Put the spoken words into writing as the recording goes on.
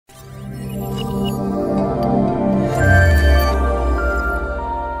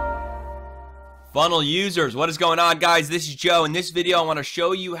Funnel users, what is going on, guys? This is Joe. In this video, I want to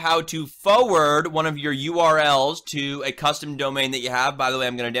show you how to forward one of your URLs to a custom domain that you have. By the way,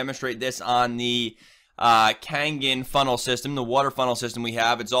 I'm going to demonstrate this on the Kangen funnel system, the water funnel system we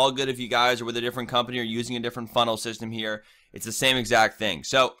have. It's all good if you guys are with a different company or using a different funnel system here. It's the same exact thing.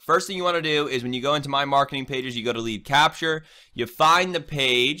 So first thing you want to do is when you go into My Marketing Pages, you go to Lead Capture. You find the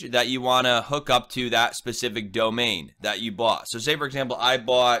page that you want to hook up to that specific domain that you bought. So say, for example, I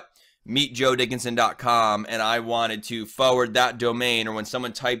bought meetjoedickinson.com and I wanted to forward that domain, or when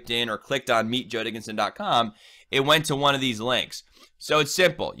someone typed in or clicked on meetjoedickinson.com, it went to one of these links. So it's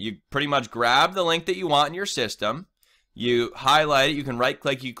simple. You pretty much grab the link that you want in your system, you highlight it, you can right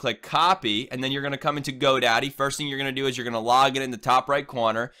click, you click copy, and then you're going to come into GoDaddy. First thing you're going to do is you're going to log in the top right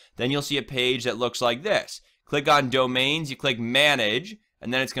corner. Then you'll see a page that looks like this. Click on domains, you click manage,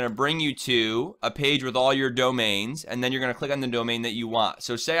 and then it's going to bring you to a page with all your domains, and then you're going to click on the domain that you want.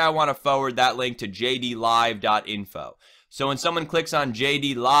 So say I want to forward that link to jdlive.info. So when someone clicks on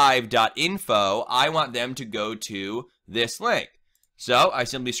jdlive.info, I want them to go to this link. So I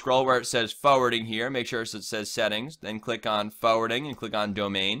simply scroll where it says forwarding here, make sure it says settings, then click on forwarding and click on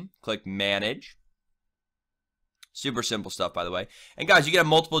domain, click manage. Super simple stuff, by the way. And guys, you get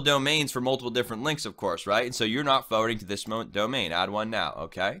multiple domains for multiple different links, of course, right? And so you're not forwarding to this domain. Add one now,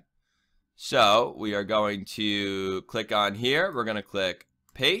 okay? So we are going to click on here. We're going to click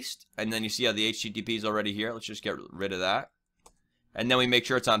paste. And then you see how the HTTP is already here. Let's just get rid of that. And then we make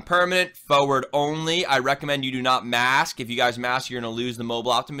sure it's on permanent, forward only. I recommend you do not mask. If you guys mask, you're going to lose the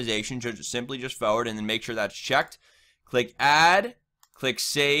mobile optimization. So simply just forward and then make sure that's checked. Click add, click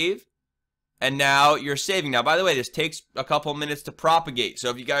save. And now you're saving. Now, by the way, this takes a couple minutes to propagate. So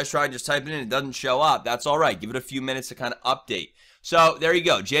if you guys try and just type it in, it doesn't show up. That's all right. Give it a few minutes to kind of update. So there you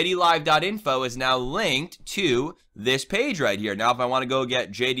go. jdlive.info is now linked to this page right here. Now, if I want to go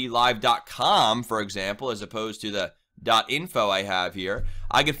get jdlive.com, for example, as opposed to the .info I have here,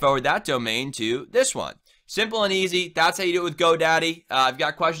 I could forward that domain to this one. Simple and easy. That's how you do it with GoDaddy. If you've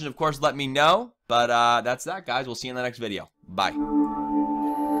got questions, of course, let me know. But that's that, guys. We'll see you in the next video. Bye.